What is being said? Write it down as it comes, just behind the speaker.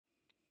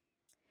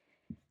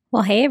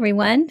Well, hey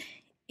everyone,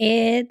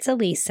 it's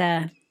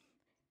Elisa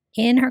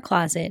in her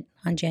closet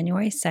on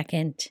January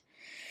 2nd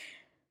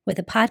with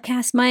a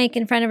podcast mic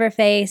in front of her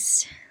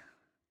face,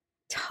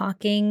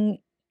 talking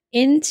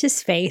into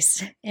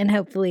space, and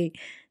hopefully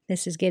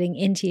this is getting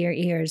into your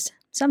ears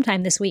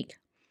sometime this week.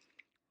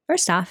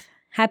 First off,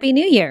 Happy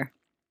New Year.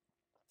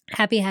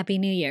 Happy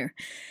New Year.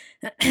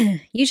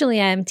 Usually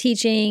I'm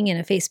teaching in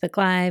a Facebook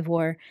Live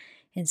or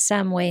in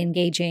some way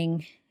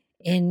engaging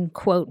in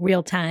quote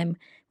real time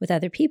with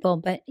other people.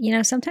 But,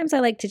 sometimes I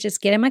like to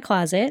just get in my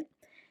closet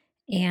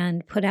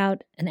and put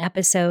out an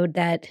episode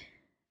that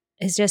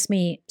is just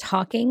me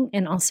talking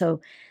and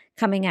also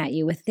coming at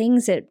you with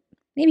things that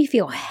maybe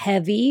feel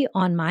heavy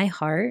on my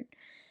heart.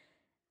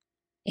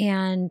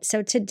 And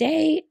so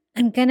today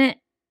I'm going to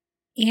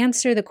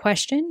answer the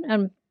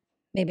question.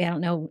 Maybe I don't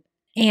know,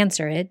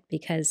 answer it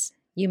because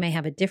you may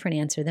have a different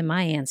answer than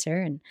my answer.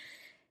 And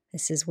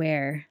this is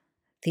where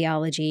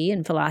theology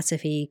and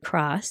philosophy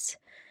cross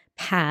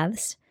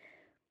paths.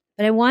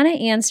 But I want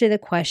to answer the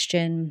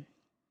question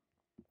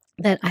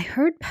that I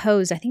heard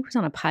posed, I think it was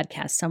on a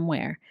podcast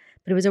somewhere,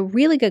 but it was a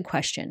really good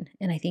question.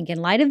 And I think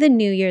in light of the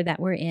new year that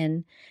we're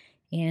in,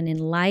 and in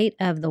light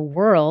of the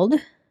world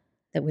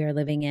that we are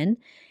living in,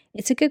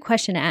 it's a good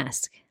question to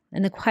ask.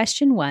 And the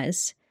question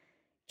was,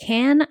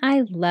 can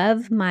I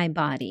love my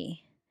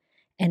body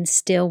and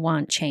still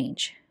want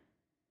change?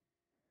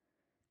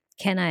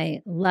 Can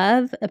I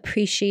love,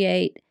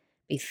 appreciate,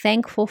 be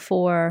thankful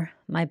for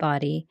my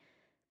body,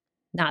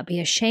 not be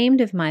ashamed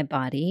of my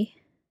body,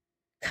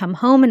 come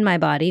home in my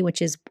body,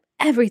 which is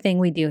everything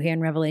we do here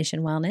in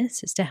Revelation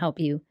Wellness, is to help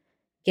you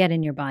get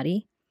in your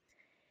body,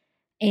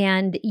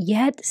 and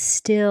yet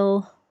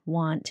still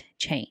want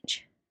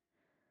change?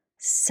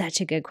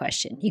 Such a good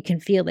question. You can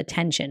feel the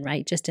tension,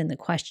 right? Just in the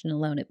question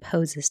alone, it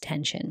poses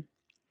tension.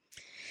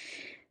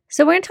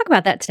 So we're going to talk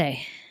about that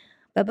today.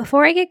 But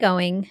before I get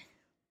going,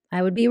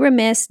 I would be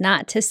remiss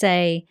not to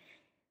say,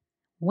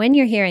 when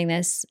you're hearing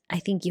this, I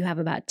think you have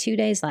about 2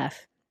 days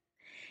left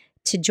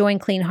to join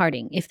Clean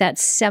Hearting, if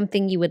that's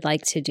something you would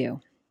like to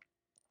do.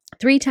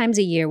 3 times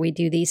a year, we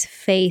do these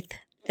faith,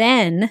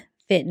 then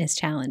fitness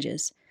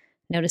challenges.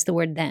 Notice the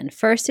word then.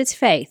 First, it's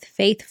faith.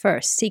 Faith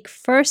first. Seek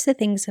first the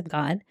things of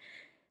God.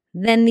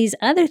 Then these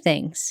other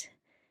things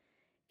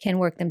can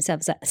work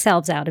themselves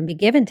out and be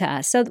given to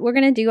us. So we're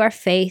going to do our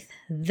faith,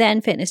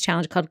 then fitness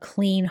challenge called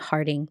Clean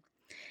Hearting.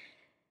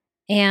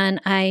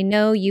 And I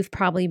know you've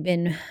probably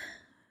been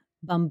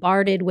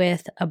bombarded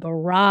with a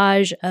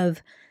barrage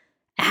of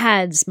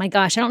ads. My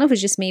gosh, I don't know if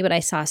it's just me, but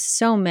I saw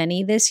so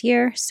many this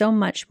year, so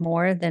much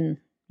more than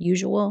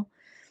usual,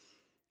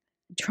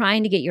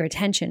 trying to get your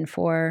attention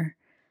for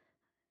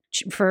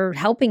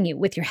helping you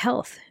with your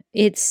health.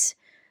 It's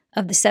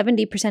of the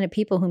 70% of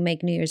people who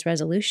make New Year's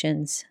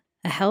resolutions,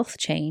 a health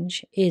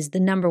change is the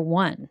number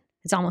one.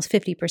 It's almost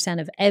 50%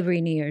 of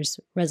every New Year's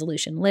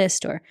resolution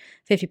list, or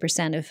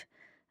 50%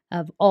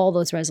 of all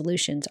those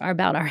resolutions are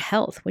about our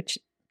health, which,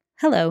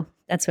 hello,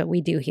 that's what we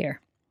do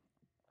here.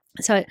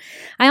 So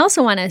I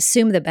also want to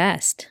assume the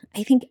best.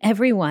 I think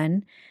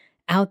everyone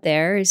out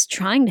there is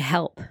trying to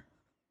help.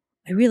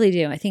 I really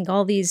do. I think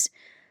all these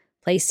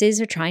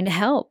places are trying to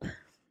help.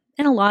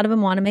 And a lot of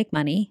them want to make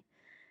money.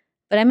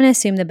 But I'm going to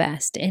assume the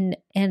best and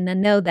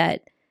know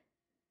that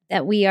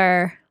we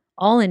are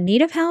all in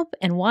need of help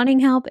and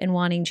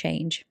wanting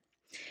change.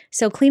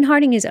 So Clean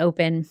Hearting is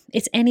open.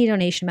 It's any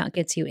donation amount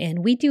gets you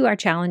in. We do our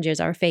challenges,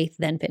 our faith,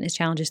 then fitness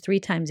challenges 3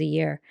 times a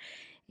year.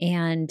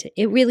 And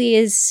it really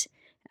is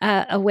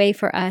a way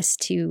for us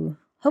to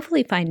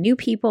hopefully find new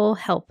people,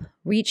 help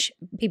reach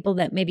people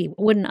that maybe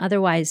wouldn't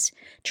otherwise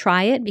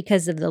try it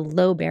because of the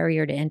low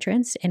barrier to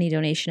entrance. Any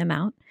donation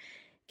amount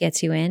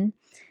gets you in.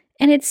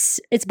 And it's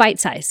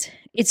bite-sized.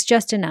 It's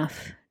just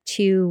enough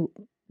to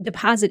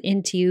deposit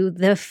into you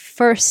the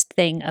first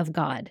thing of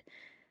God,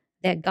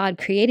 that God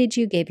created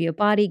you, gave you a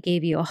body,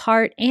 gave you a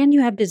heart, and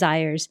you have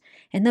desires.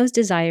 And those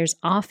desires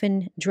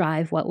often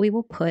drive what we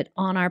will put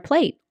on our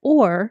plate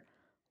or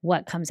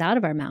what comes out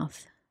of our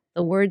mouth,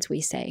 the words we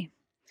say.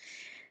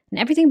 And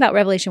everything about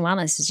Revelation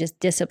Wellness is just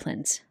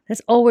disciplines.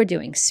 That's all we're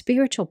doing.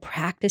 Spiritual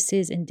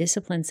practices and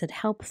disciplines that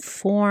help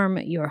form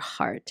your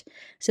heart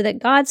so that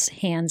God's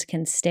hands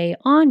can stay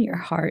on your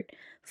heart,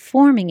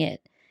 forming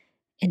it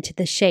into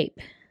the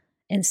shape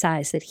and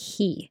size that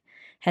He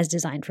has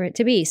designed for it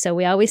to be. So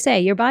we always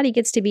say your body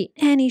gets to be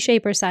any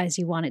shape or size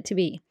you want it to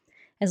be,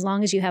 as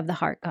long as you have the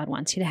heart God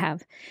wants you to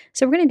have.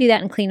 So we're going to do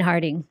that in Clean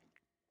Hearting.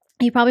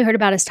 You probably heard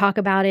about us talk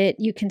about it.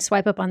 You can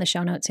swipe up on the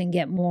show notes and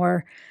get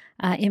more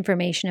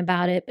information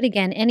about it. But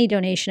again, any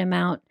donation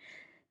amount,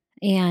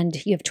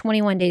 and you have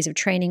 21 days of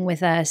training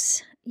with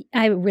us.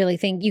 I really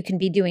think you can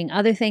be doing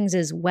other things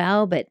as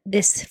well, but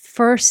this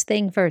first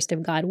thing first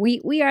of God,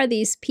 we are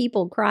these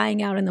people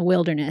crying out in the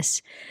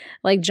wilderness,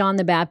 like John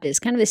the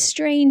Baptist, kind of this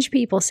strange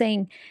people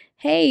saying,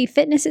 hey,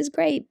 fitness is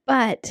great,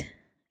 but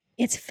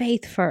it's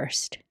faith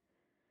first.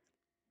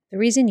 The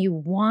reason you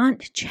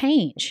want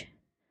change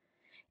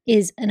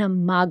is an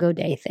Imago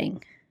Dei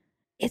thing.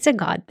 It's a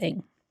God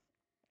thing.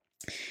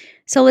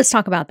 So let's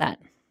talk about that.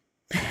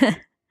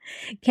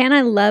 Can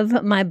I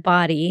love my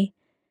body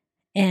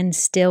and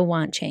still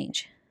want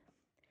change?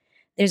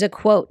 There's a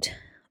quote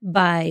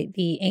by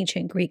the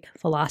ancient Greek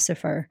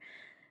philosopher.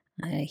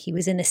 He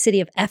was in the city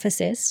of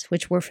Ephesus,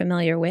 which we're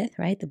familiar with,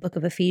 right? The book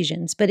of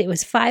Ephesians, but it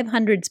was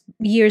 500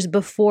 years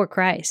before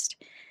Christ.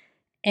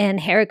 And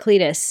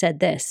Heraclitus said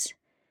this: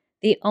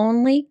 "The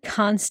only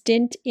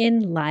constant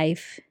in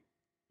life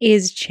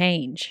is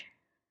change."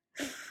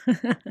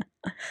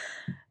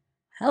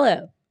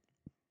 Hello.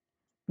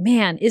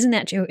 Man, isn't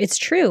that true? It's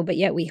true, but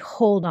yet we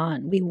hold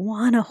on. We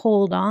want to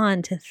hold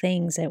on to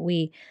things that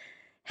we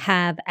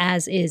have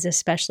as is,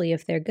 especially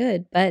if they're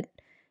good. But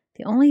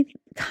the only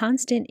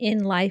constant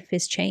in life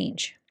is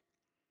change.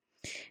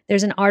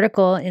 There's an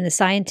article in the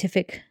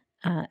Scientific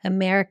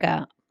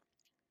America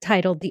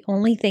titled "The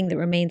Only Thing That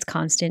Remains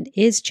Constant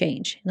is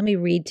Change." Let me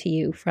read to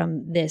you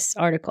from this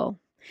article.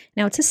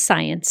 Now, it's a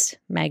science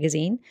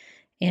magazine,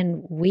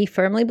 and we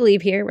firmly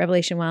believe here,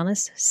 Revelation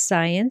Wellness,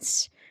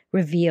 science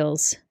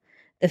reveals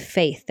the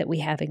faith that we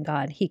have in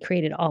God. He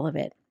created all of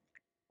it.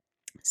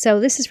 So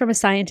this is from a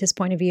scientist's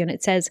point of view, and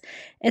it says,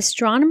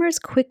 astronomers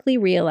quickly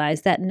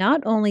realized that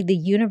not only the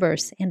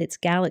universe and its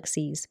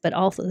galaxies, but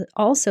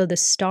also the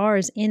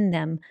stars in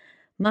them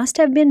must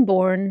have been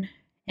born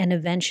and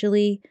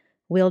eventually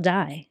will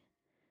die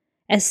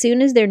as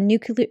soon as their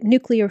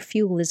nuclear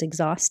fuel is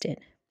exhausted.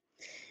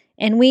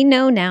 And we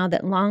know now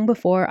that long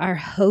before our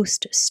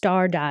host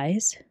star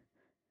dies,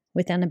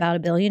 within about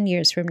 1 billion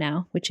years from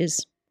now, which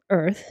is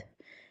Earth,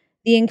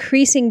 the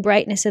increasing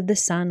brightness of the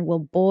sun will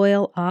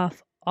boil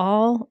off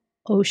all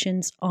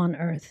oceans on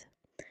Earth.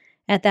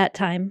 At that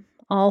time,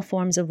 all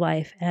forms of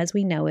life as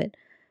we know it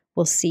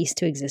will cease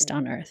to exist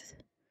on Earth.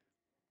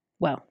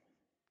 Well,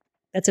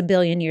 that's 1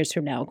 billion years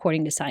from now,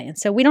 according to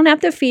science. So we don't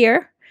have to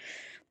fear,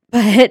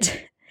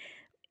 but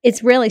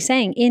it's really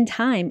saying in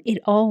time, it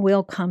all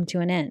will come to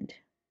an end.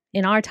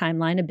 In our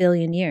timeline, 1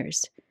 billion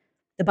years.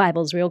 The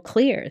Bible's real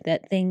clear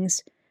that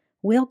things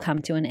will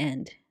come to an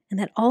end and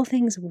that all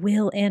things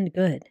will end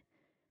good,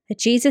 that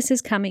Jesus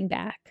is coming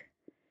back.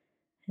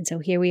 And so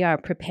here we are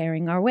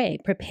preparing our way,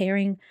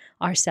 preparing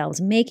ourselves,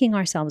 making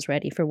ourselves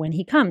ready for when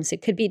he comes.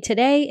 It could be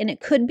today and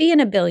it could be in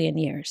 1 billion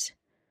years.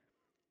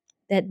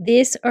 That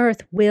this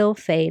earth will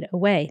fade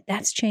away.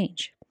 That's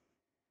change.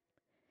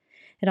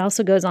 It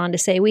also goes on to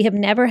say, we have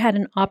never had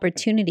an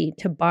opportunity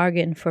to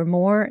bargain for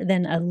more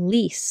than a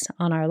lease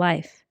on our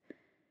life.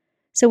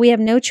 So we have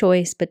no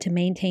choice but to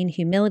maintain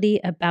humility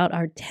about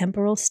our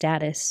temporal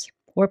status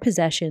or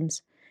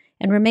possessions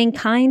and remain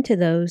kind to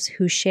those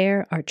who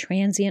share our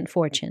transient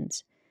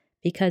fortunes,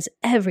 because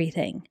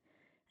everything,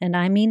 and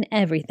I mean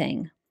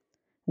everything,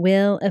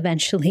 will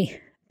eventually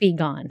be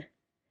gone.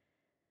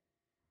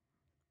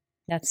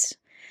 That's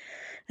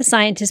a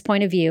scientist's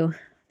point of view.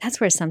 That's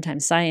where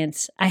sometimes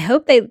science, I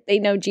hope they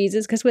know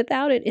Jesus, because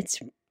without it, it's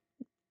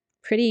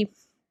pretty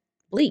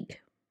bleak.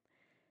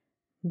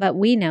 But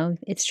we know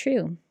it's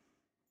true,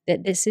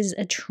 that this is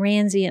a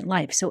transient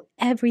life. So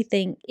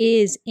everything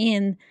is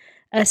in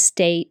a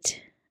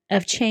state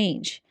of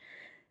change.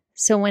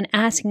 So when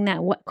asking that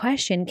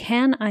question,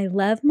 can I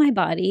love my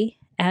body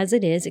as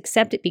it is,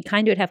 accept it, be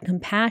kind to it, have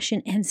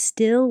compassion, and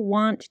still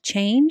want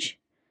change?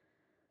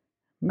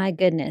 My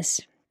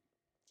goodness.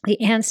 The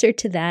answer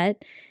to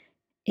that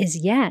is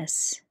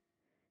yes,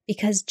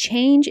 because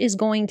change is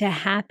going to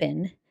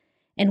happen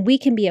and we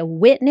can be a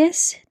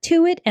witness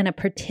to it and a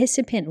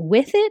participant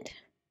with it,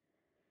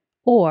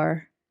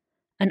 or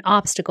an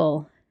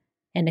obstacle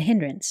and a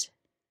hindrance.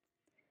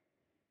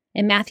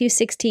 In Matthew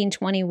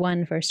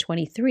 16:21, verse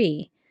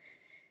 23,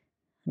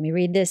 let me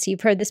read this.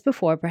 You've heard this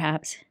before,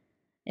 perhaps.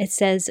 It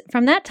says,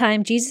 "From that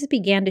time, Jesus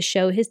began to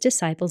show his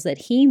disciples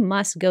that he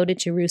must go to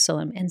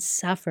Jerusalem and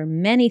suffer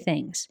many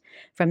things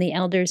from the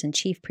elders and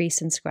chief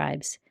priests and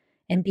scribes,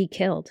 and be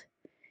killed,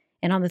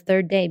 and on the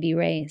third day be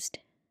raised."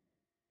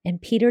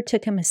 And Peter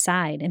took him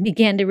aside and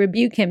began to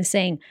rebuke him,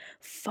 saying,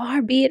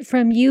 "Far be it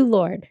from you,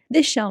 Lord.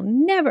 This shall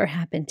never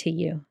happen to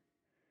you."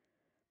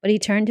 But he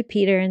turned to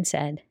Peter and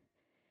said,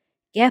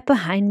 "Get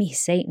behind me,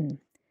 Satan.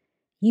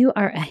 You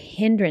are a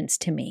hindrance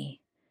to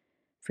me,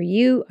 for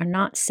you are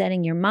not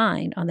setting your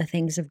mind on the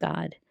things of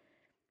God,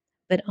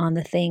 but on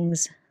the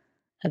things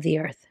of the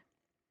earth."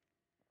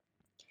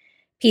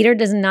 Peter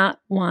does not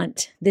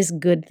want this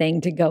good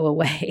thing to go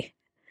away.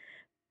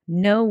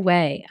 No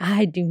way.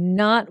 I do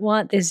not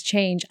want this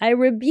change. I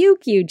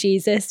rebuke you,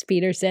 Jesus,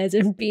 Peter says.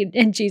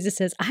 And Jesus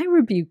says, I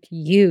rebuke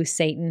you,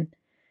 Satan.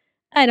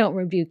 I don't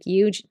rebuke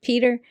you,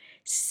 Peter.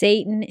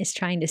 Satan is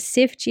trying to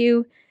sift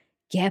you.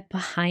 Get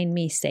behind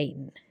me,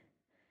 Satan.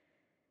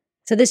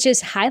 So this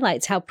just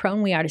highlights how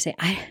prone we are to say,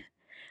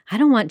 I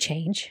don't want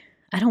change.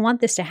 I don't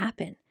want this to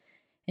happen.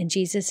 And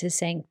Jesus is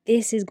saying,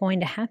 this is going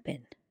to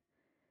happen.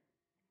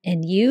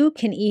 And you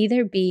can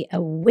either be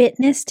a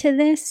witness to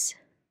this,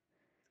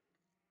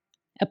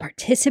 a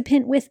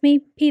participant with me,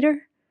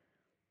 Peter,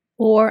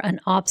 or an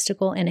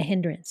obstacle and a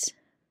hindrance.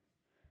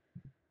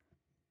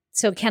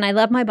 So can I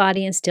love my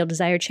body and still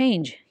desire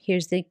change?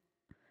 Here's the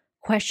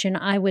question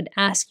I would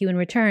ask you in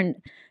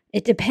return.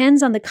 It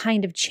depends on the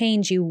kind of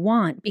change you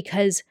want,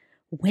 because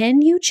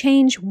when you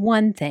change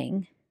one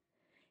thing,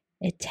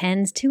 it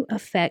tends to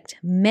affect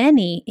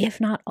many, if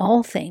not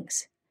all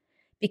things,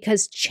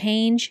 because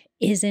change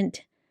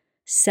isn't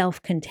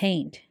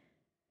self-contained.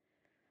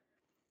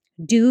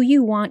 Do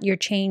you want your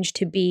change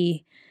to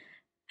be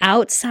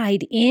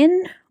outside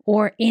in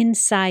or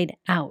inside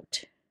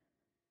out?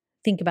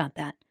 Think about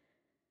that.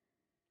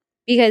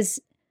 Because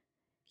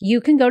you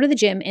can go to the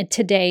gym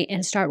today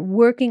and start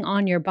working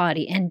on your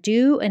body and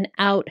do an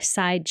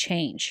outside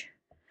change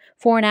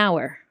for an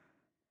hour.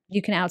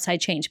 You can outside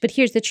change. But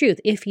here's the truth.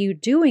 If you're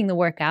doing the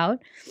workout,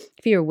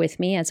 if you're with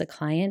me as a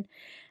client,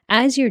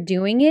 as you're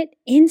doing it,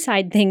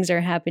 inside things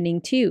are happening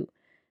too.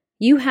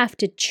 You have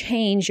to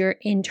change your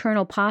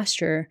internal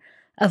posture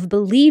of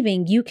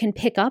believing you can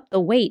pick up the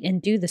weight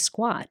and do the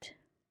squat.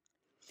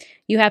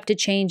 You have to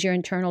change your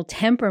internal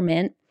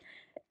temperament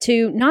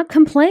to not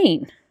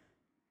complain.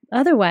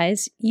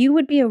 Otherwise, you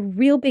would be a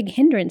real big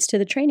hindrance to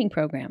the training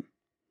program.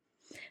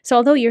 So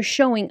although you're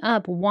showing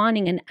up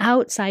wanting an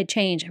outside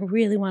change, I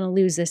really want to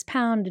lose this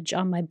poundage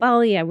on my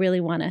belly, I really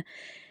want to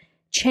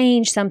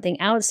change something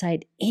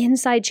outside,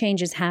 inside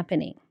change is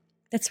happening.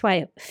 That's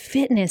why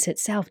fitness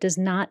itself does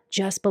not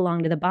just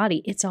belong to the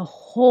body. It's a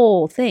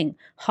whole thing: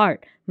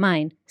 heart,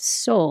 mind,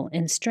 soul,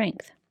 and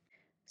strength.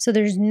 So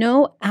there's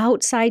no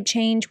outside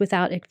change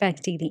without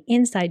affecting the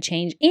inside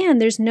change,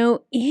 and there's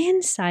no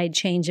inside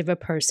change of a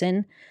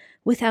person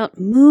without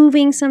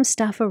moving some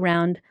stuff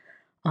around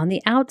on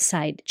the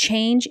outside.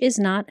 Change is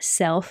not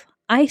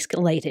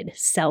self-isolated,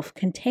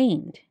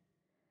 self-contained.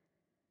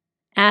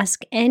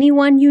 Ask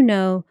anyone you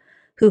know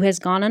who has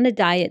gone on a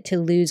diet to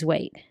lose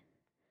weight.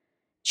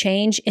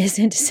 Change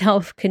isn't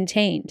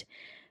self-contained.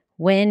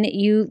 When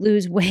you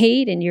lose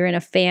weight and you're in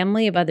a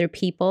family of other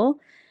people,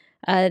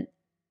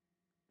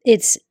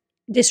 it's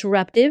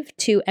disruptive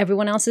to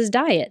everyone else's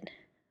diet.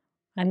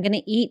 I'm going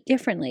to eat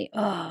differently.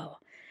 Oh,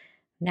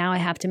 now I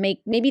have to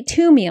make maybe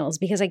 2 meals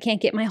because I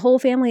can't get my whole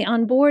family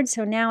on board.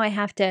 So now I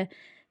have to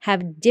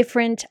have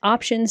different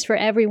options for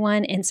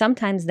everyone. And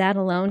sometimes that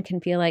alone can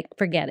feel like,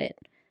 forget it.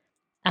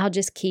 I'll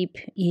just keep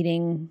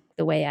eating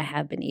the way I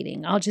have been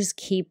eating. I'll just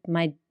keep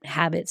my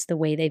habits the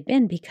way they've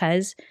been,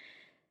 because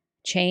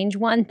change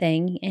one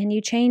thing and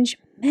you change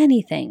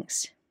many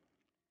things.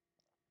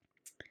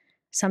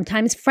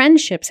 Sometimes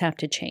friendships have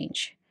to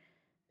change,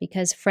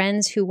 because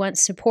friends who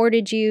once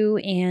supported you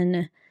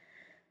in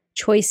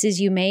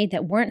choices you made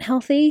that weren't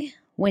healthy,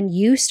 when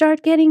you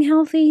start getting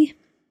healthy,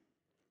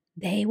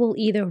 they will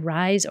either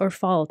rise or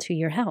fall to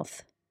your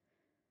health.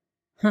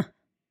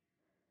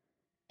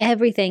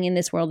 Everything in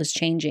this world is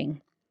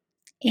changing,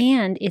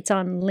 and it's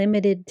on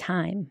limited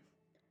time.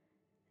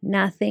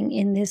 Nothing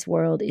in this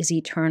world is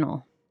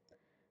eternal,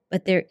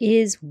 but there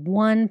is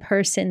one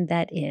person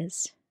that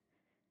is.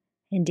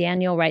 And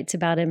Daniel writes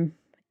about him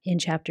in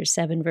chapter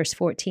 7, verse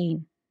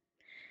 14.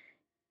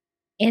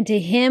 And to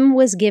him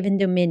was given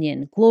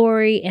dominion,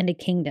 glory, and a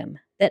kingdom,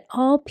 that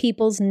all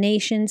peoples,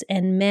 nations,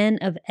 and men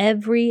of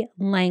every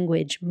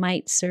language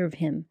might serve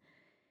him.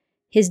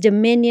 His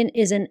dominion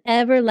is an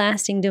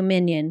everlasting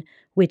dominion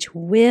which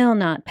will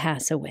not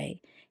pass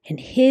away, and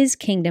his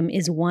kingdom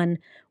is one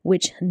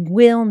which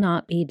will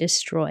not be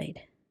destroyed.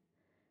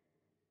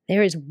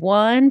 There is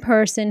one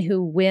person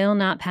who will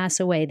not pass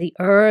away. The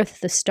earth,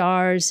 the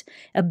stars,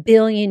 1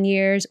 billion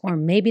years, or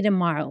maybe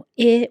tomorrow,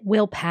 it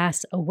will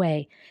pass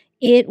away.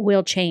 It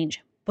will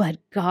change, but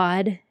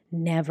God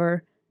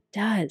never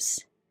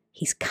does.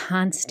 He's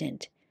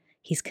constant.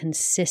 He's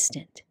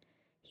consistent.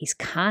 He's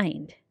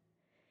kind.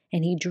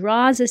 And he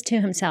draws us to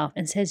himself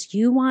and says,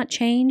 you want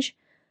change?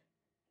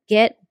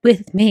 Get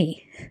with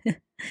me.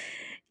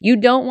 You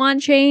don't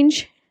want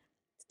change?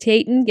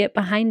 Satan, get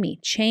behind me.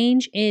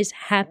 Change is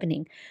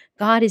happening.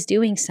 God is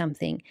doing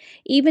something.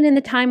 Even in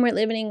the time we're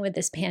living with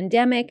this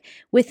pandemic,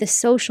 with the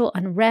social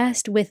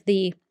unrest, with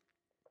the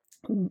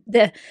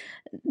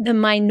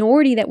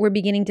minority that we're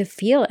beginning to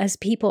feel as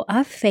people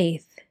of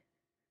faith,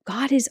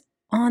 God is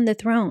on the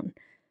throne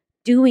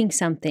doing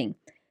something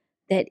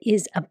that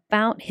is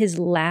about his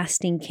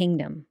lasting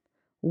kingdom,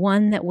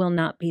 one that will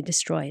not be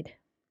destroyed.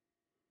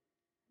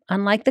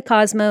 Unlike the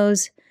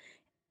cosmos,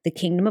 the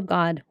kingdom of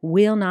God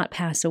will not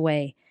pass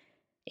away.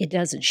 It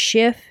doesn't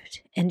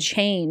shift and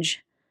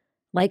change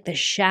like the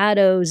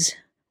shadows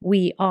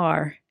we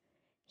are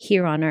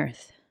here on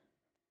earth.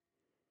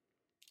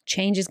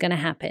 Change is going to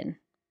happen.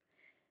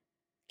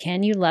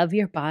 Can you love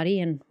your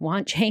body and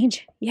want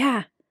change?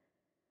 Yeah.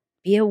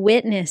 Be a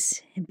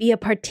witness and be a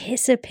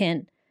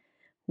participant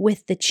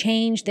with the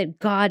change that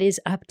God is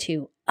up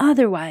to.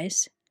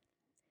 Otherwise,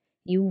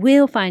 you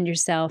will find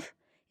yourself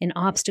in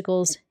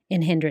obstacles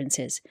and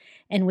hindrances.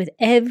 And with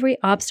every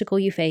obstacle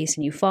you face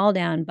and you fall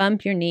down,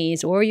 bump your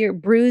knees, or your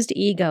bruised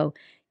ego,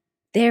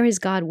 there is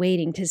God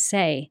waiting to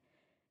say,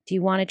 do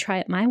you want to try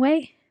it my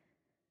way?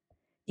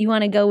 Do you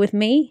want to go with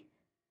me?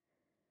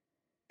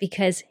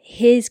 Because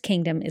his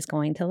kingdom is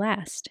going to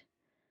last.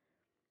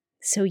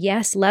 So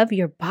yes, love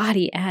your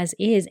body as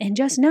is, and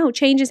just know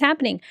change is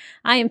happening.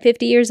 I am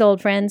 50 years old,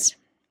 friends.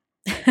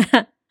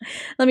 Let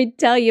me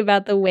tell you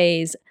about the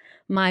ways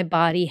my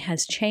body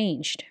has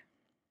changed.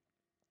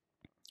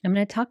 I'm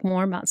going to talk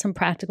more about some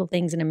practical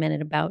things in a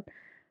minute about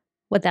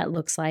what that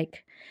looks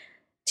like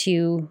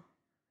to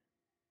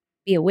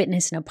be a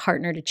witness and a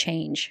partner to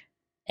change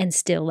and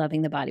still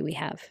loving the body we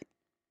have.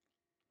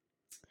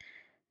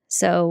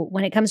 So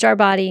when it comes to our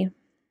body,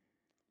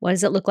 what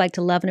does it look like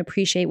to love and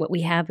appreciate what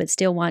we have but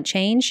still want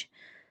change?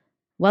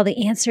 Well,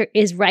 the answer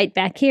is right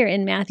back here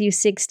in Matthew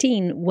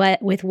 16,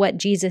 with what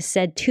Jesus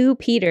said to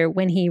Peter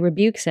when he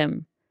rebukes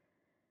him.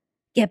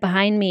 Get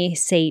behind me,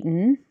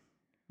 Satan.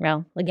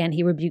 Well, again,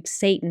 he rebukes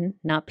Satan,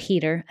 not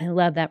Peter. I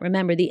love that.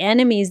 Remember, the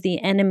enemy is the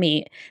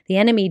enemy. The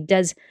enemy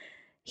does,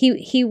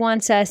 he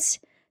wants us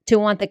to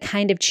want the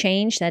kind of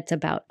change that's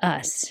about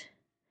us,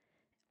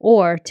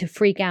 or to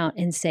freak out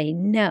and say,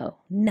 no,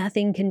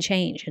 nothing can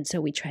change. And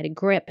so we try to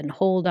grip and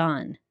hold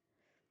on.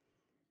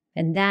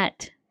 And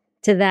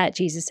to that,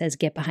 Jesus says,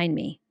 get behind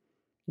me.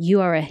 You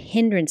are a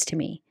hindrance to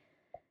me.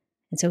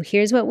 And so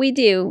here's what we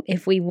do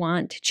if we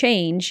want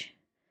change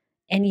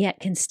and yet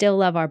can still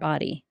love our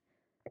body.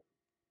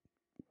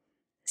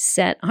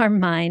 Set our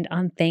mind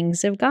on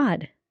things of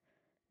God,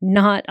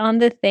 not on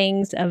the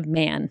things of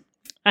man.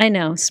 I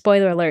know,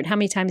 spoiler alert, how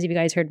many times have you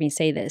guys heard me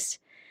say this?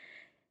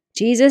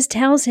 Jesus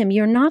tells him,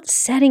 you're not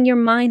setting your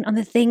mind on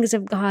the things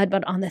of God,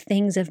 but on the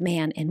things of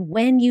man. And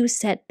when you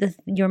set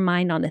your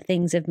mind on the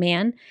things of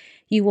man,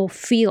 you will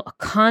feel a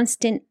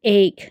constant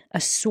ache, a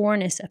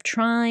soreness of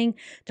trying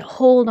to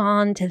hold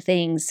on to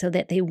things so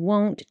that they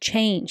won't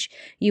change.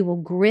 You will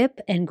grip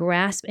and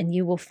grasp, and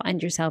you will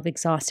find yourself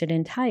exhausted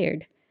and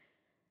tired.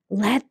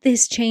 Let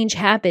this change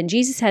happen.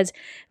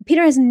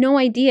 Peter has no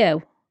idea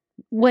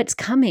what's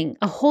coming.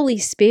 A Holy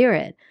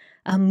Spirit,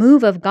 a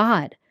move of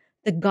God,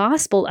 the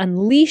gospel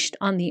unleashed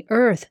on the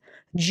earth,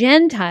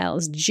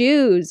 Gentiles,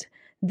 Jews,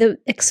 the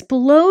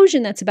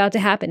explosion that's about to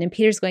happen. And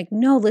Peter's going,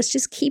 no, let's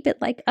just keep it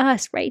like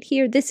us right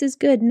here. This is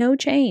good. No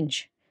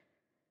change.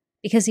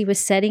 Because he was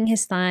setting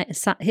his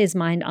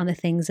mind on the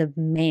things of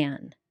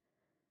man.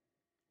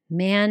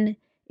 Man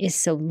is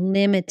so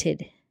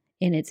limited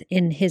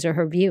in his or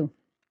her view.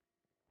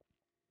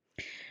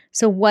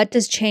 So what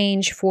does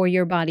change for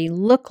your body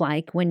look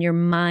like when your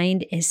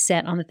mind is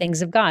set on the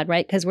things of God,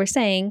 right? Because we're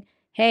saying,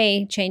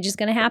 hey, change is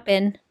going to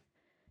happen.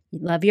 You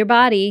love your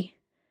body.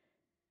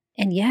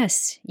 And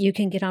yes, you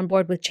can get on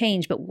board with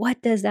change, but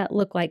what does that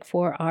look like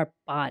for our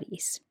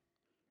bodies?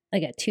 I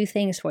got 2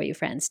 things for you,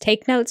 friends.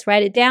 Take notes,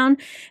 write it down,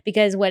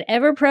 because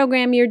whatever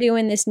program you're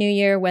doing this new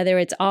year, whether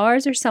it's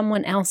ours or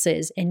someone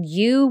else's, and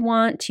you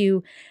want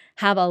to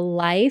have a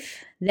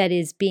life that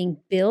is being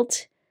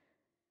built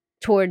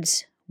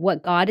towards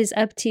what God is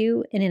up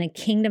to and in a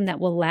kingdom that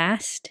will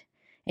last,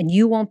 and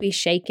you won't be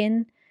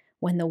shaken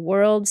when the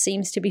world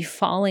seems to be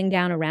falling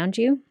down around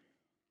you,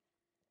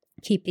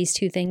 keep these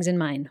 2 things in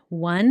mind.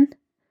 1,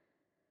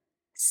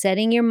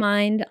 setting your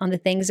mind on the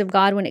things of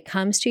God when it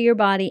comes to your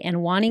body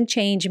and wanting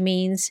change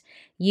means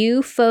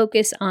you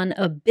focus on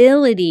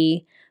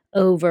ability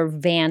over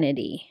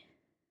vanity.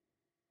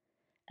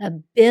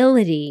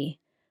 Ability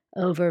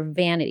over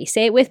vanity.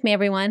 Say it with me,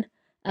 everyone.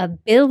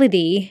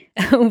 Ability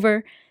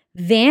over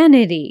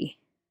vanity.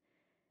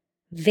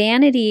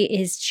 Vanity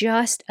is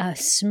just a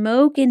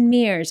smoke and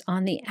mirrors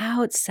on the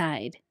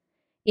outside.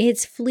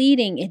 It's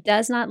fleeting. It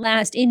does not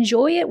last.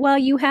 Enjoy it while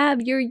you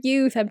have your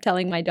youth. I'm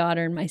telling my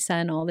daughter and my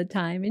son all the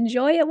time,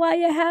 enjoy it while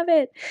you have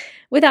it,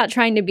 without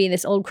trying to be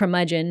this old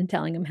curmudgeon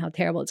telling them how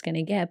terrible it's going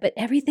to get. But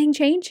everything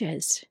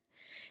changes.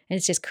 And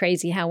it's just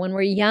crazy how when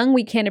we're young,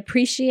 we can't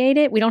appreciate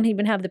it. We don't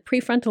even have the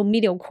prefrontal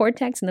medial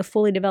cortex and the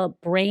fully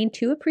developed brain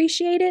to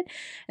appreciate it.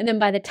 And then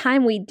by the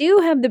time we do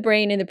have the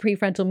brain and the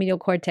prefrontal medial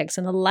cortex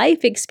and the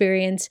life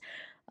experience,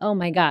 oh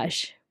my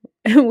gosh,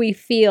 we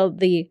feel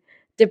the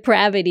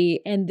depravity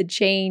and the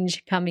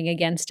change coming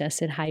against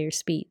us at higher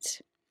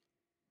speeds.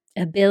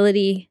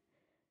 Ability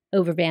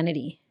over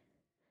vanity,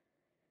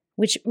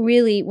 which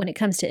really, when it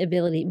comes to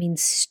ability, it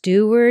means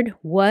steward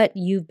what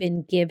you've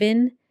been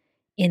given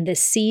in the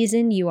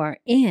season you are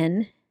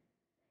in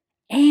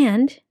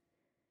and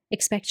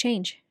expect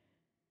change.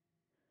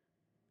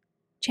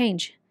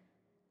 Change.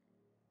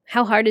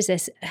 How hard is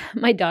this?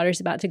 My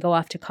daughter's about to go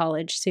off to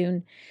college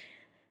soon.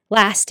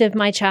 Last of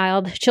my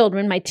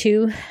children, my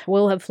 2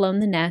 will have flown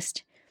the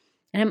nest.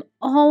 And I'm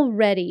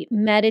already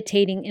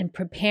meditating and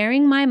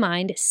preparing my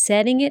mind,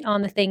 setting it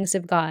on the things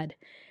of God,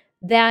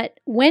 that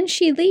when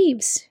she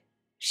leaves,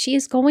 she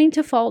is going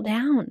to fall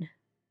down.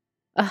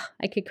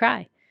 I could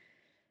cry.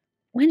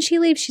 When she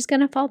leaves, she's going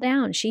to fall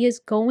down. She is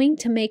going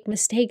to make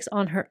mistakes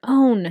on her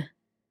own.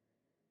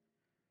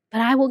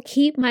 But I will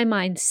keep my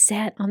mind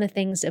set on the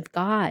things of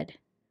God,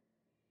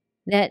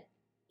 that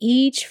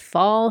each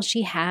fall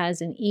she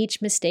has and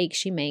each mistake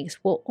she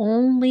makes will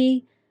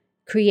only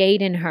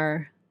create in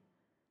her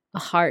a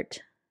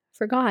heart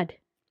for God.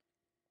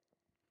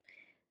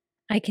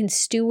 I can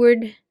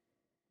steward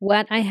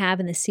what I have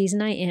in the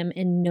season I am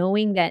and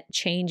knowing that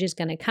change is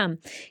going to come.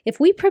 If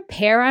we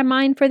prepare our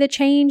mind for the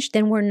change,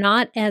 then we're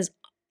not as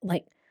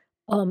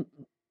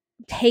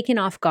taken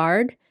off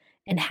guard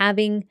and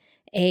having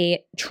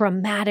a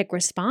traumatic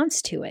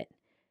response to it.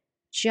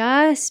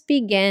 just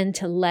begin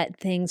to let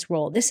things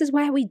roll. This is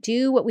why we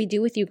do what we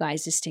do with you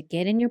guys, is to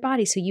get in your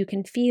body so you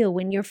can feel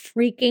when you're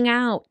freaking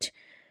out,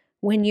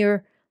 when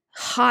you're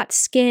hot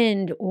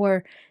skinned,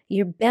 or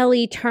your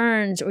belly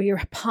turns, or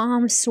your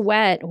palms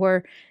sweat,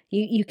 or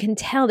you can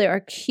tell there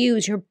are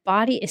cues. Your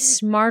body is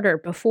smarter.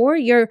 Before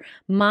your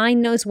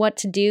mind knows what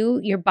to do,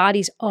 your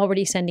body's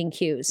already sending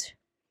cues.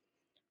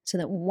 So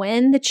that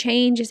when the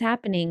change is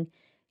happening,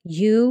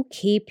 you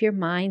keep your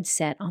mind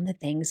set on the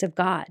things of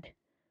God.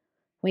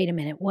 Wait a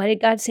minute, what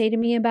did God say to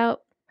me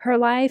about her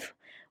life?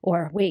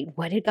 Or wait,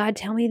 what did God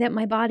tell me that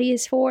my body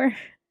is for?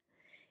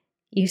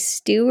 You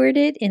steward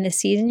it in the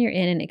season you're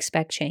in and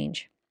expect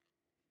change.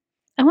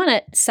 I want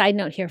to side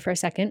note here for a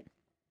second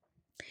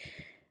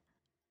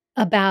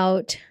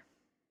about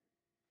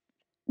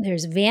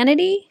there's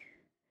vanity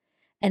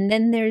and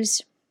then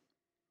there's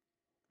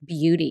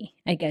beauty,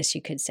 I guess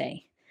you could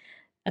say.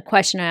 A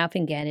question I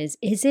often get is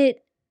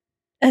it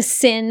a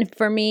sin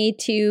for me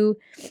to,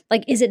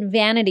 is it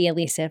vanity,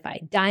 Elisa, if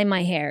I dye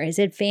my hair? Is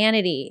it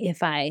vanity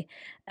if I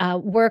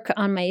work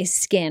on my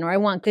skin, or I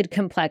want good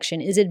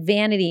complexion? Is it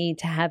vanity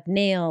to have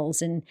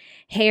nails and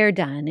hair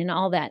done and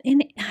all that?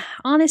 And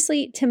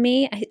honestly, to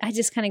me, I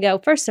just kind of go,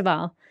 first of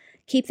all,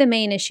 keep the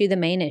main issue the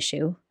main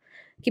issue.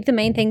 Keep the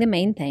main thing the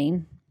main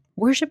thing.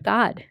 Worship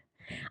God.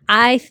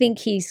 I think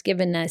He's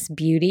given us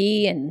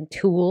beauty and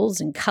tools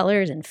and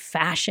colors and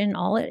fashion.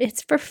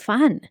 It's for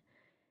fun.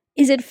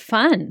 Is it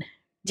fun?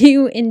 Do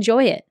you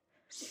enjoy it?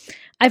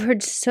 I've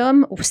heard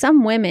some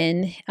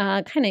women,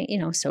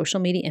 social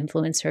media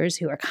influencers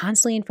who are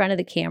constantly in front of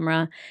the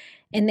camera,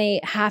 and they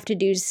have to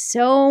do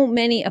so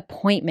many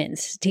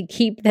appointments to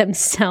keep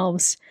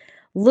themselves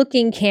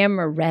looking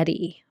camera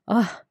ready.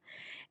 Oh.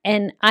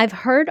 And I've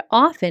heard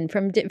often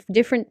from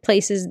different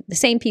places, the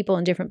same people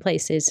in different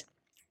places,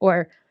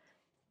 or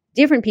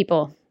different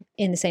people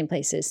in the same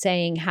places,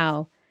 saying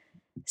how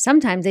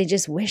sometimes they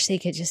just wish they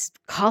could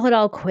just call it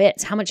all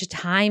quits, how much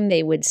time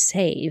they would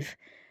save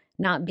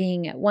not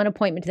being at one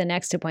appointment to the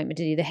next appointment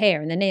to do the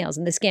hair and the nails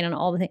and the skin and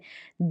all the things.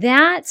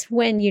 That's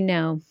when you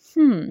know,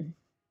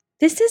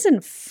 this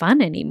isn't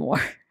fun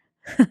anymore.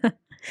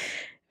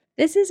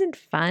 This isn't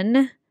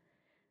fun.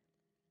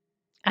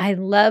 I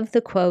love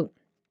the quote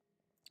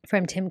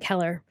from Tim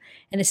Keller.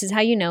 And this is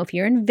how you know if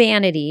you're in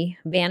vanity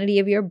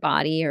of your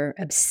body, or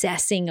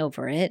obsessing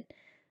over it.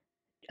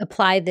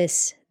 Apply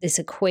this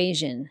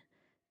equation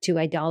to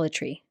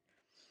idolatry.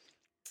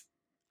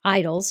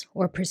 Idols,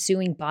 or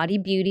pursuing body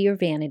beauty or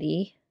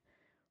vanity,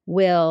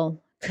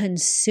 will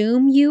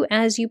consume you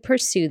as you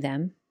pursue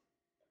them,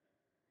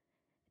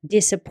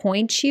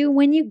 disappoint you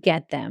when you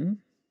get them,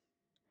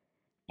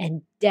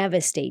 and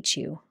devastate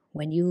you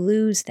when you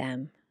lose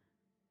them.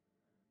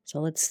 So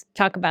let's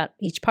talk about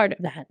each part of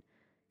that.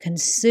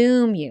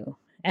 Consume you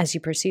as you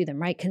pursue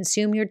them, right?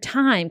 Consume your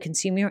time,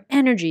 consume your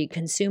energy,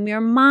 consume your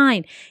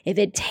mind. If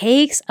it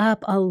takes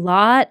up a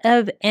lot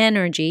of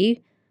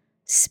energy,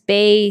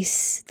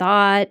 space,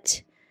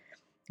 thought,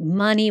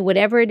 money,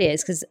 whatever it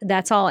is, because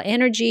that's all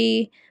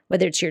energy,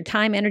 whether it's your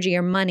time, energy,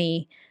 or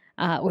money,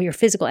 or your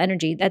physical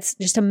energy, that's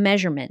just a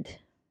measurement.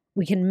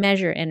 We can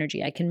measure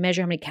energy. I can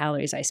measure how many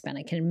calories I spend.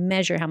 I can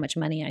measure how much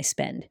money I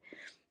spend.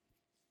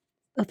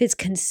 If it's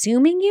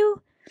consuming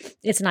you,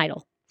 it's an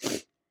idol.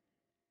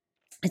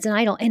 It's an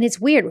idol. And it's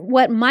weird.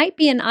 What might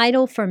be an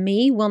idol for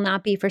me will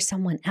not be for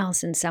someone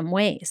else in some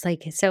ways.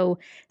 So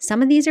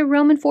some of these are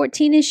Romans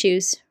 14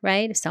 issues,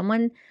 right? If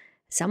someone,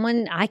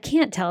 I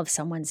can't tell if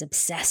someone's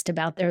obsessed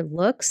about their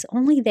looks.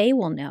 Only they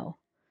will know.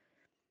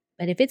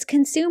 But if it's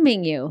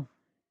consuming you,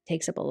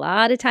 takes up a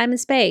lot of time and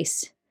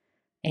space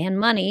and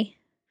money,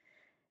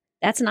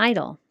 that's an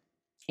idol.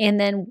 And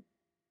then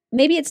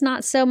maybe it's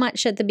not so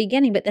much at the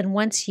beginning, but then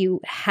once you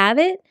have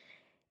it,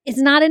 it's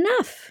not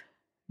enough.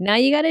 Now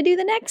you got to do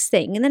the next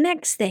thing and the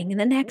next thing and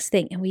the next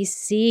thing. And we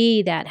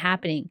see that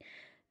happening,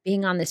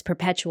 being on this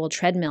perpetual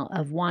treadmill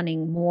of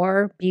wanting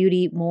more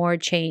beauty, more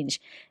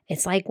change.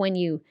 It's like when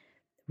you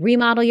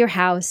remodel your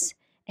house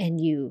and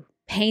you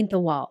paint the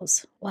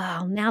walls.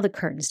 Well, now the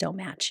curtains don't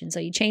match. And so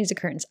you change the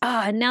curtains.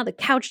 And now the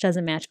couch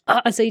doesn't match.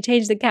 So you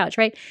change the couch,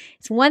 right?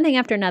 It's one thing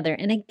after another.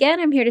 And again,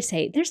 I'm here to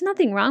say there's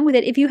nothing wrong with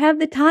it if you have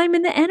the time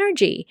and the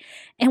energy.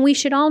 And we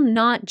should all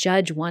not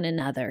judge one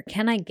another.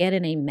 Can I get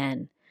an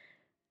amen?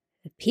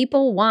 If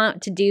people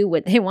want to do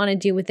what they want to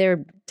do with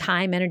their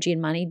time, energy,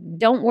 and money,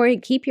 don't worry.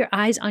 Keep your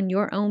eyes on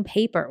your own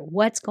paper.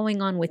 What's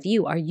going on with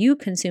you? Are you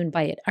consumed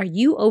by it? Are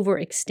you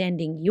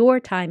overextending your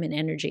time and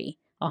energy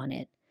on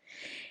it?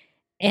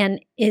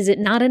 And is it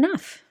not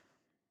enough?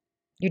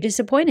 You're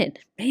disappointed.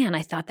 Man,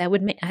 I thought that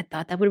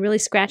would really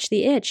scratch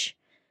the itch.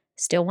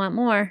 Still want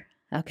more.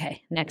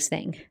 Okay, next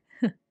thing.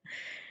 You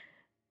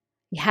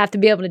have to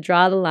be able to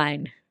draw the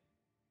line.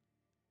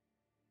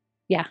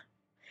 Yeah.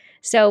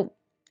 So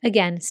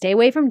again, stay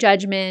away from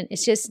judgment.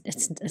 It's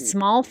a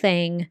small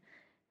thing.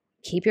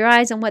 Keep your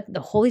eyes on what the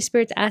Holy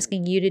Spirit's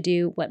asking you to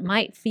do. What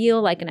might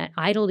feel like an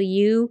idol to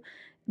you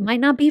might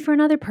not be for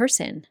another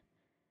person.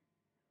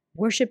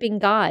 Worshiping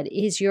God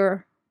is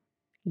your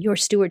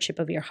stewardship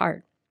of your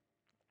heart.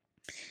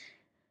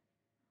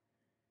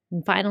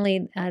 And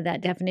finally,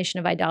 that definition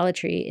of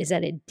idolatry is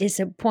that it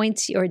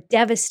disappoints you or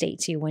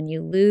devastates you when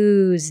you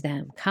lose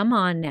them. Come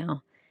on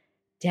now.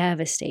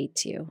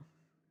 Devastates you.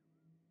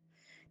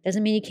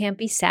 Doesn't mean you can't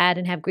be sad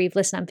and have grief.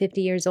 Listen, I'm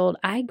 50 years old.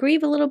 I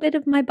grieve a little bit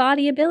of my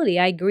body ability.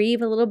 I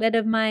grieve a little bit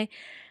of my,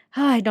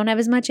 I don't have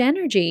as much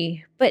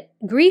energy. But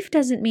grief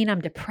doesn't mean I'm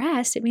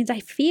depressed. It means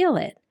I feel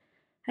it.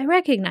 I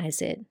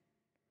recognize it.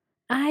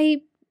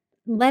 I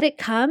let it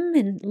come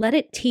and let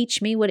it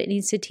teach me what it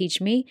needs to teach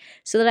me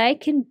so that I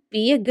can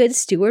be a good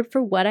steward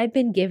for what I've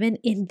been given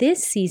in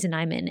this season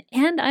I'm in.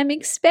 And I'm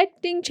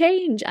expecting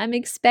change. I'm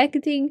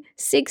expecting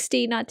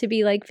 60 not to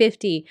be like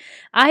 50.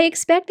 I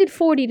expected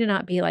 40 to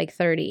not be like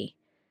 30.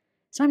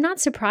 So I'm not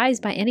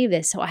surprised by any of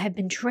this. So I have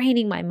been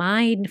training my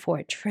mind for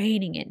it,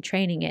 training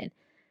it,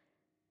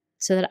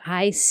 so that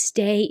I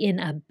stay in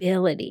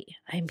ability.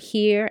 I'm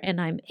here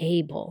and I'm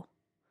able.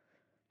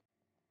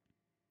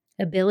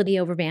 Ability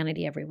over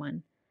vanity,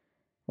 everyone.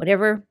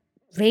 Whatever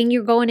thing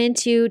you're going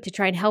into to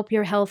try and help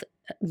your health,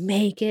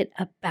 make it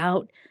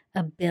about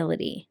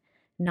ability,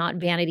 not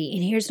vanity.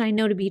 And here's what I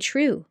know to be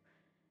true,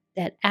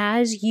 that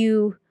as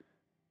you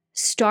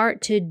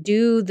start to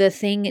do the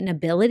thing in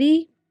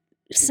ability,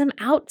 some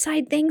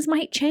outside things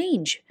might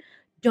change.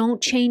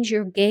 Don't change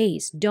your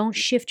gaze. Don't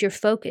shift your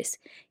focus.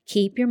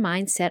 Keep your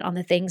mind set on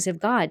the things of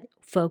God.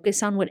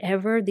 Focus on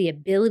whatever the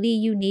ability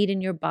you need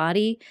in your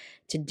body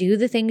to do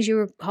the things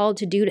you're called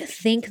to do, to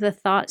think the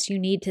thoughts you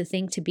need to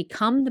think, to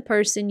become the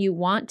person you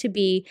want to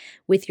be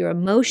with your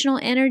emotional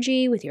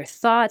energy, with your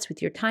thoughts,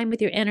 with your time,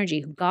 with your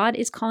energy. Who God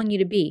is calling you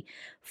to be.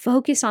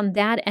 Focus on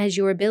that as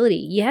your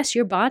ability. Yes,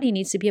 your body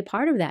needs to be a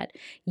part of that.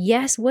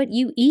 Yes, what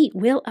you eat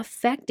will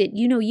affect it.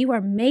 You know, you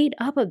are made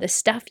up of the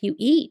stuff you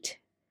eat.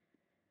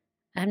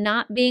 I'm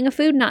not being a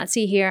food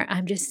Nazi here.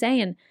 I'm just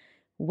saying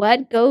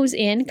what goes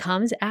in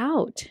comes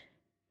out.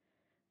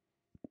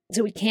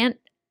 So we can't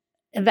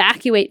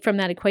evacuate from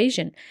that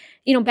equation.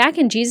 You know, back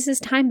in Jesus'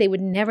 time, they would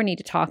never need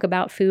to talk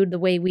about food the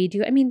way we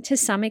do. I mean, to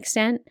some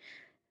extent,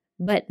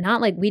 but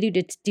not like we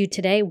do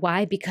today.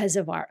 Why? Because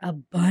of our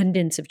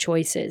abundance of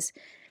choices.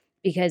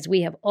 Because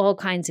we have all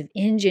kinds of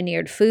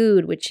engineered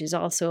food, which is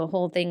also a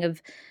whole thing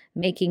of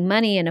making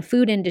money in a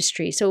food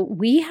industry. So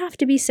we have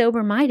to be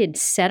sober-minded,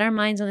 set our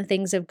minds on the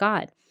things of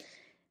God.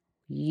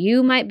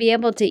 You might be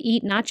able to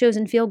eat nachos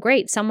and feel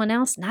great. Someone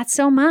else, not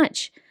so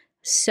much.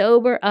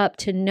 Sober up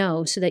to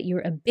know so that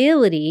your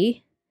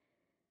ability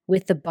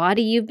with the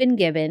body you've been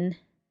given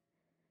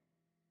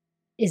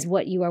is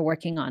what you are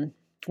working on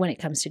when it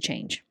comes to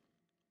change,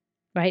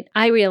 right?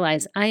 I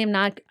realize I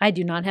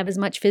do not have as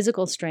much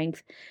physical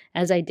strength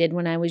as I did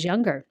when I was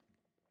younger,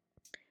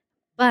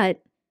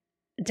 but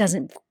it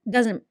doesn't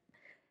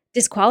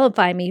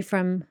disqualify me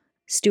from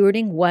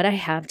stewarding what I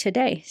have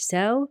today.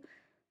 So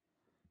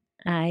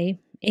I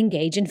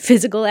engage in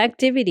physical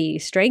activity,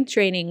 strength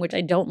training, which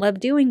I don't love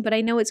doing, but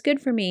I know it's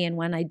good for me. And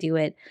when I do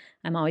it,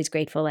 I'm always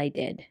grateful I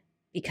did,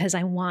 because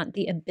I want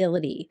the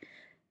ability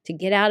to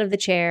get out of the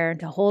chair,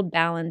 to hold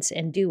balance,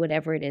 and do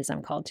whatever it is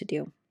I'm called to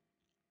do.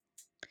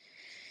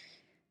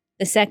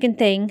 The second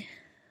thing,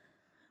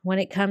 when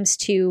it comes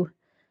to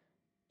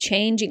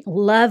changing,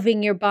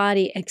 loving your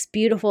body, it's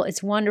beautiful,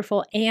 it's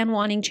wonderful, and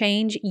wanting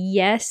change,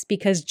 yes,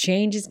 because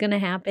change is going to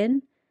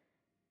happen.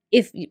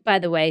 If, by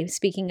the way,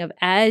 speaking of,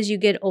 as you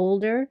get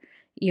older,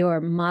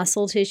 your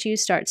muscle tissue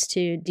starts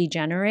to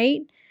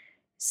degenerate.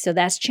 So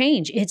that's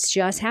change. It's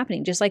just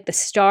happening. Just like the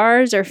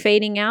stars are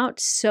fading out,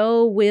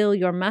 so will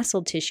your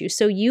muscle tissue.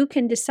 So you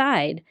can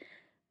decide,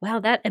 wow,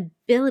 that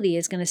ability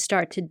is going to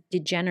start to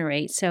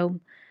degenerate. So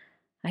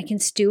I can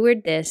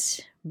steward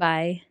this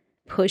by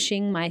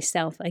pushing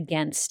myself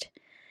against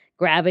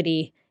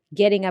gravity,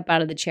 getting up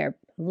out of the chair,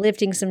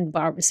 lifting some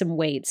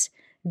weights,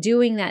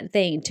 doing that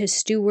thing to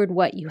steward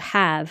what you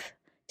have,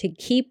 to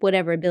keep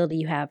whatever ability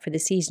you have for the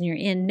season you're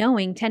in,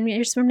 knowing 10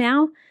 years from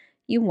now,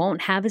 you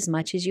won't have as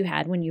much as you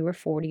had when you were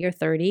 40 or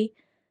 30,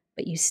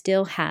 but you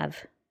still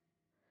have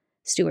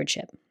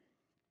stewardship.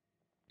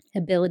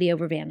 Ability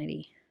over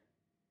vanity.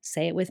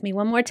 Say it with me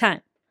one more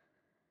time.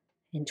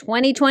 In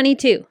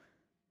 2022,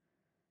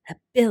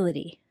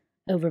 ability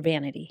over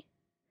vanity.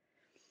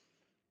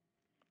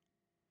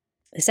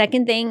 The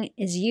second thing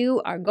is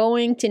you are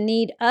going to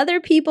need other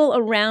people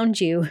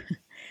around you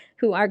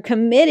who are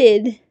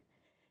committed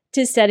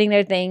to setting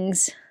their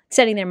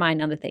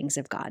mind on the things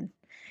of God.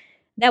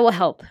 That will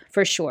help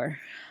for sure.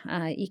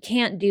 You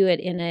can't do it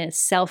in a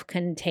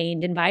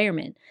self-contained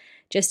environment.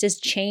 Just as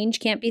change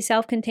can't be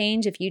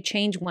self-contained, if you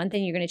change one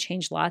thing, you're going to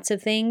change lots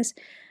of things.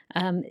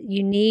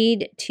 You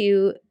need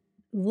to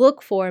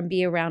look for and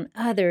be around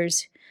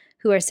others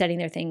who are setting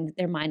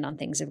their mind on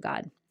things of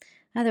God.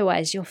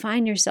 Otherwise, you'll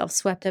find yourself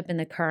swept up in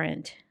the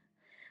current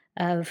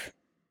of,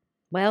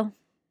 well,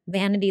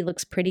 vanity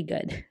looks pretty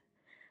good.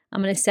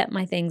 I'm going to set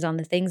my things on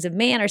the things of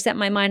man, or set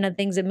my mind on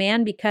things of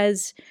man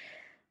because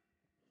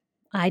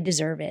I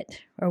deserve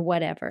it, or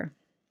whatever.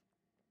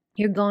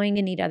 You're going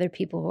to need other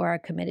people who are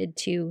committed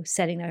to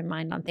setting their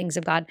mind on things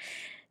of God.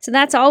 So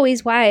that's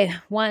always why,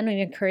 one, I'm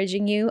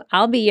encouraging you.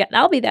 I'll be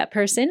that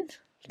person.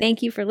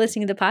 Thank you for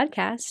listening to the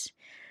podcast.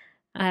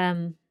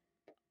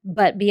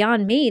 But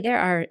beyond me, there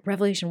are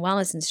Revolution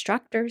Wellness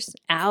instructors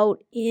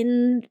out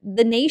in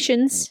the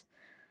nations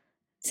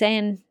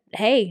saying,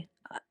 hey,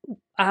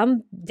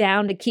 I'm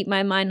down to keep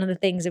my mind on the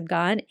things of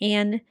God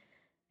and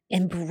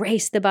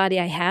embrace the body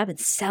I have and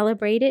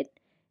celebrate it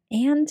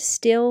and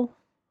still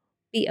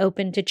be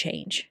open to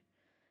change,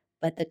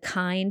 but the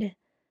kind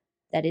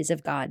that is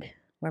of God,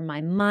 where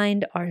our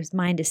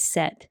mind is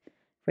set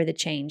for the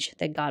change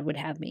that God would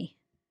have me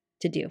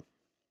to do.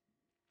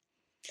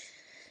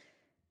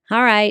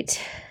 All right.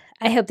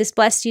 I hope this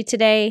blessed you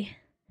today.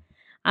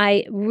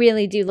 I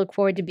really do look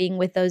forward to being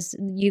with those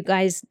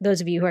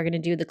of you who are going to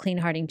do the Clean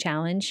Hearting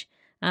Challenge.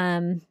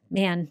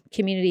 Man,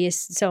 community is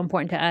so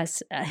important to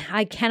us.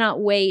 I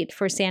cannot wait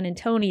for San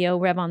Antonio,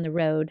 Rev on the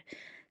Road,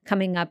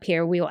 coming up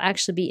here. We will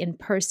actually be in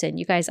person.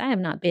 You guys, I have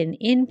not been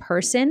in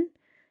person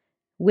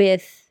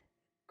with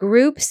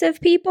groups of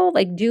people,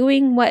 like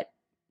doing what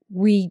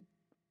we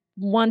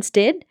once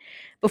did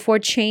before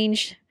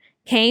change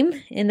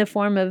came in the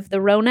form of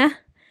the Rona.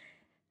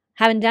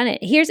 Haven't done it.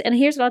 Here's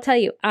what I'll tell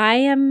you. I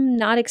am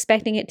not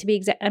expecting it to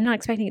be I'm not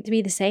expecting it to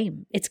be the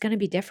same. It's going to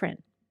be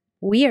different.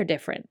 We are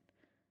different.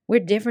 We're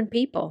different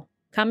people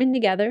coming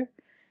together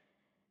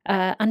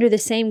under the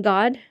same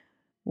God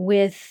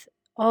with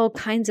all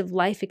kinds of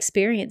life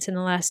experience in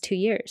the last 2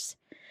 years.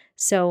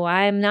 So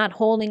I'm not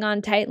holding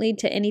on tightly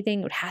to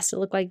anything. It has to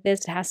look like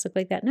this. It has to look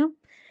like that. No,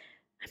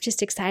 I'm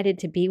just excited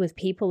to be with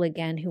people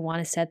again who want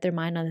to set their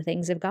mind on the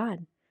things of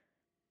God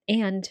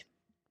and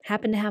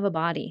happen to have a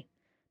body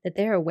that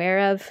they're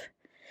aware of,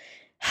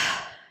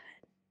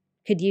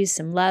 could use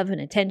some love and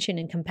attention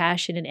and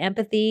compassion and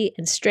empathy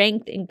and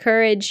strength and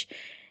courage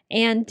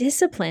and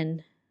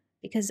discipline,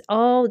 because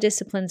all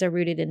disciplines are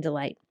rooted in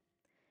delight.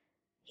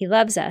 He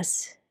loves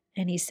us,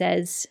 and he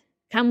says,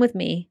 come with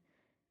me,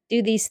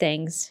 do these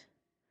things,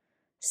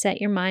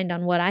 set your mind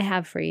on what I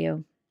have for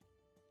you,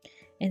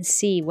 and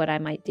see what I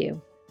might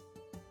do.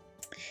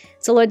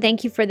 So Lord,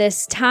 thank you for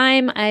this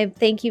time. I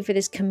thank you for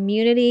this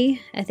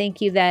community. I thank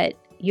you that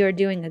you're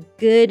doing a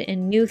good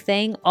and new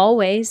thing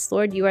always.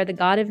 Lord, you are the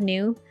God of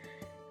new.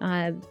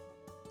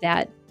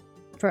 That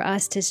for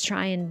us to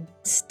try and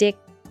stick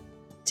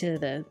to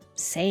the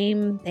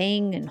same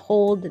thing and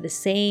hold to the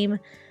same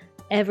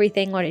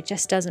everything, Lord, it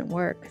just doesn't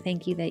work.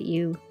 Thank you that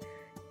you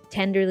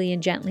tenderly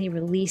and gently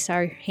release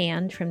our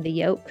hand from the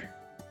yoke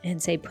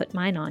and say, put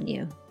mine on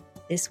you.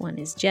 This one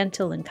is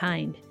gentle and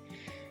kind.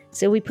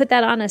 So we put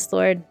that on us,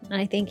 Lord.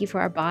 And I thank you for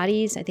our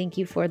bodies. I thank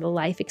you for the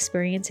life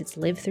experience it's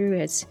lived through,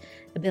 its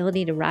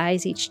ability to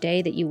rise each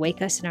day, that you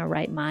wake us in our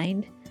right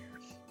mind.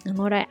 And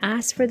Lord, I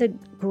ask for the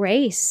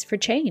grace for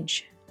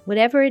change.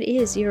 Whatever it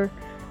is you're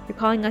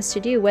calling us to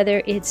do,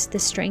 whether it's the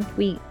strength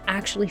we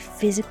actually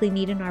physically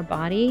need in our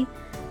body,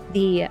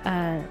 the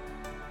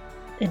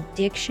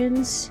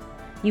addictions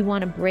you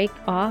want to break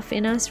off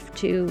in us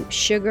to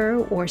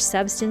sugar or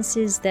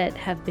substances that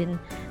have been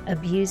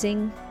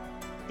abusing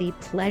the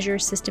pleasure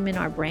system in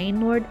our brain,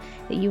 Lord,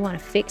 that you want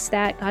to fix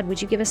that. God,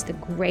 would you give us the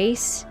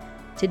grace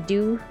to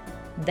do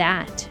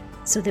that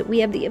so that we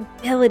have the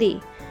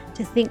ability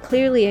to think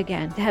clearly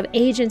again, to have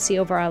agency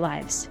over our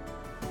lives,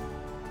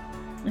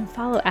 and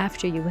follow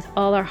after you with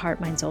all our heart,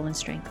 mind, soul, and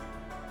strength.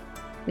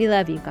 We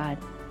love you, God.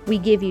 We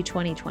give you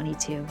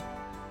 2022.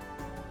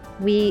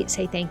 We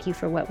say thank you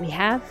for what we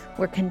have.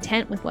 We're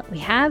content with what we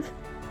have,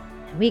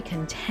 and we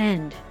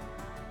contend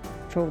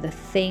for the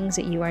things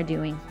that you are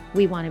doing.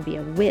 We want to be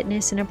a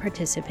witness and a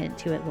participant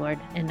to it, Lord,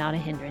 and not a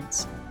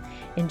hindrance.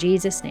 In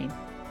Jesus' name,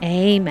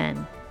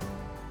 amen.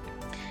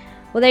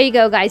 Well, there you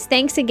go, guys.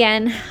 Thanks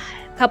again.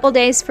 A couple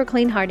days for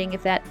Clean Hearting.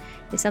 If that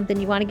is something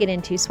you want to get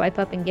into, swipe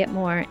up and get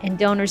more. And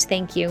donors,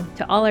 thank you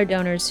to all our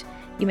donors.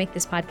 You make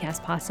this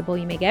podcast possible.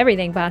 You make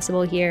everything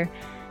possible here,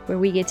 where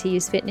we get to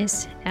use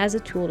fitness as a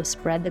tool to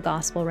spread the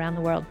gospel around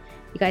the world.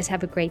 You guys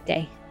have a great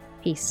day.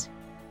 Peace.